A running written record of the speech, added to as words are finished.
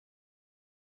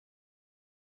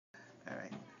All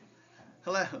right.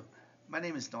 Hello, my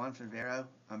name is Don Favero.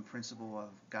 I'm principal of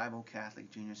Geibel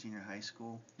Catholic Junior Senior High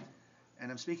School,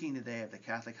 and I'm speaking today at the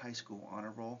Catholic High School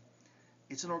Honor Roll.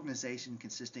 It's an organization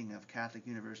consisting of Catholic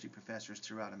university professors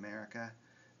throughout America.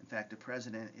 In fact, the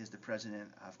president is the president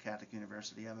of Catholic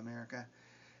University of America,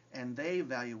 and they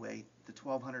evaluate the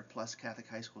 1,200 plus Catholic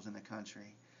high schools in the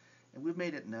country. And we've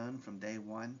made it known from day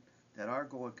one that our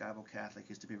goal at Geibel Catholic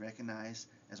is to be recognized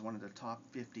as one of the top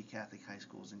 50 Catholic high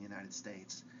schools in the United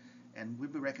States. And we'll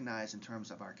be recognized in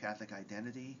terms of our Catholic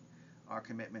identity, our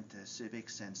commitment to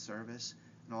civics and service,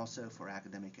 and also for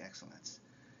academic excellence.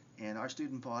 And our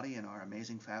student body and our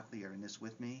amazing faculty are in this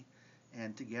with me,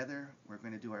 and together we're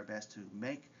going to do our best to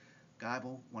make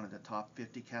Geibel one of the top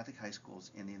 50 Catholic high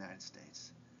schools in the United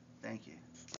States. Thank you.